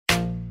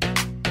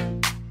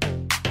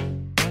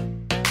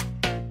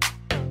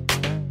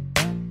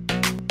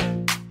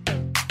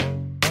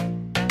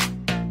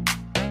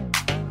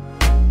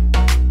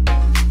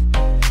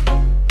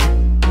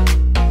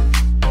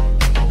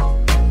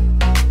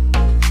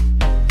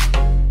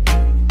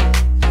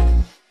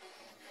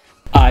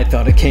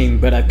thought it came,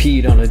 but I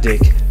peed on a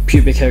dick.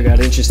 Pubic hair got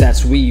inches,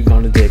 that's weave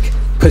on a dick.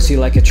 Pussy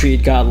like a tree,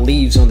 it got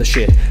leaves on the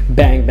shit.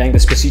 Bang, bang,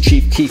 this pussy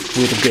Chief Keef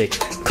with a dick.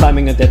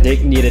 Climbing up that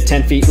dick, need a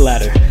 10-feet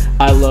ladder.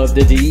 I love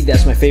the D,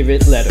 that's my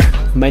favorite letter.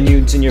 My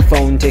nudes in your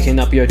phone, taking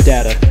up your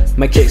data.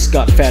 My kicks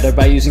got fatter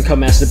by using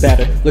cum as the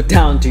batter. Look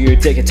down to your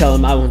dick and tell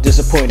him I won't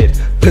disappoint it.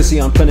 Pussy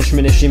on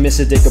punishment if she miss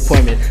a dick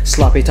appointment.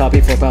 Sloppy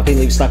toppy for poppy,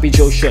 leave sloppy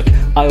Joe shook.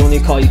 I only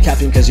call you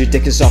captain cause your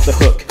dick is off the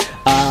hook.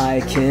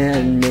 I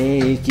can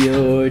make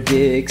your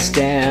dick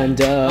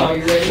stand up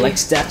like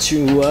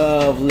Statue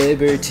of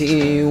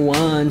Liberty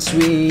once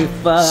we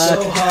fuck.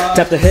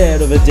 Tap the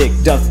head of a dick,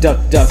 duck, duck,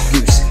 duck,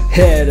 goose.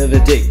 Head of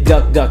a dick,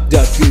 duck, duck,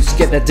 duck, goose.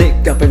 Get that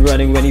dick up and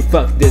running when you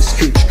fuck this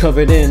cooch.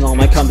 Covered in all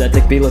my cum, that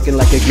dick be looking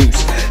like a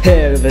goose.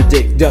 Head of a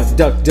dick, duck,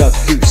 duck, duck,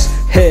 goose.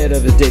 Head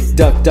of a dick,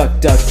 duck, duck,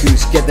 duck,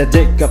 goose. Get that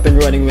dick up and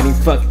running when you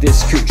fuck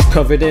this cooch.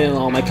 Covered in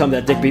all my cum,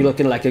 that dick be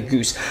looking like a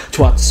goose.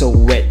 Twat so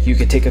wet, you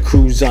can take a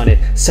cruise on it.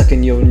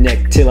 Sucking your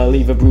neck till I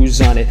leave a bruise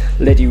on it.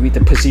 Let you eat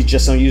the pussy,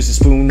 just don't use a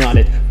spoon on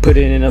it. Put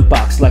it in a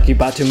box like you're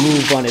about to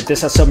move on it.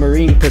 This a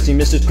submarine pussy,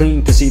 Mr.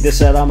 Clean pussy. This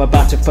that I'm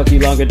about to fuck you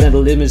longer than a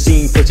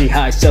limousine pussy.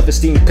 High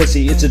self-esteem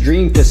pussy, it's a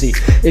dream pussy.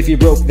 If you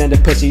broke, then the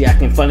pussy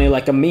acting funny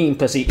like a mean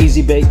pussy.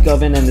 Easy bake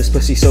oven and this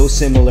pussy so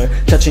similar.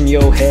 Touching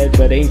your head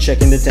but ain't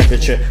checking the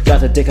temperature.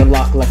 Got the dick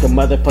unlocked like a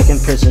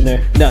motherfucking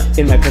prisoner. Nut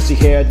in my pussy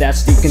hair,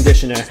 that's deep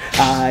conditioner.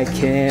 I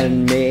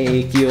can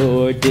make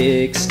your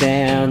dick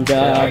stand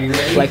up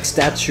like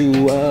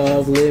Statue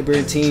of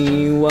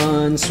Liberty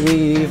once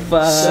we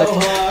fuck.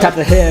 Tap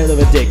the head of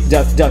a dick,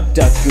 duck, duck,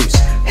 duck, goose.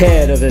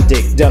 Head of a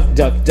dick, duck,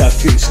 duck, duck,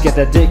 goose. Get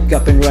that dick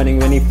up and running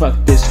when you fuck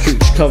this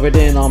cooch. Covered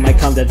in all my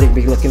cum, that dick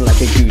be looking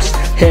like a goose.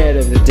 Head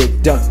of a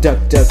dick, duck, duck,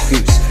 duck,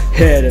 goose.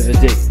 Head of a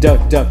dick,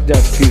 duck, duck,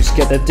 duck, goose.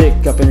 Get that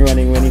dick up and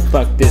running when you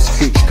fuck this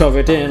cooch.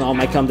 Covered in all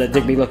my cum, that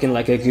dick be looking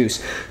like a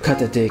goose. Cut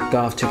the dick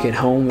off, took it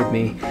home with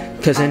me.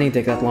 Cause any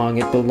dick that long,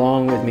 it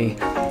belong with me.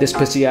 This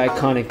pussy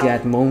iconic,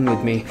 that moan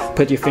with me.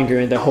 Put your finger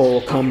in the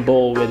hole, cum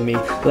bowl with me.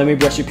 Let me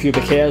brush your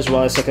pubic hairs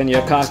while I suck on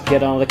your cock.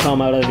 Get all the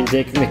cum out of your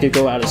dick, make it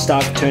go out of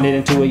stock. Turn it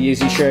into a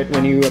Yeezy shirt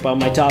when you rip out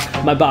my top.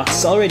 My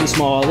box already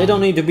small, it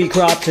don't need to be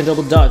cropped. And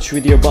double dutch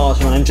with your balls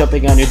when I'm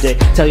jumping on your dick.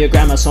 Tell your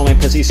grandma saw my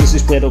pussy, so she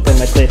split open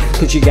my clit.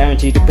 Put you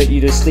guaranteed to put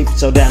you to sleep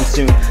so damn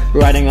soon.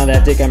 Riding on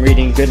that dick, I'm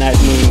reading Goodnight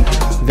Moon.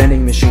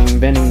 Vending machine,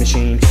 vending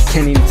machine.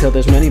 Can't even tell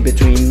there's money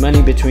between,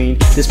 money between.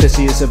 This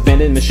pussy is a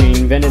vending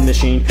machine, vending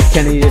machine.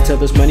 Can't even tell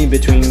there's money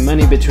between,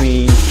 money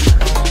between.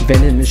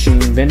 Vending machine,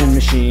 vending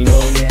machine.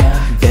 Oh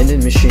yeah.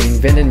 Vending machine,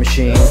 vending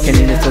machine. Can't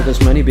even tell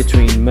there's money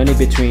between, money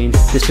between.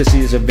 This pussy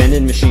is a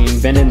vending machine,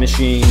 vending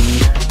machine.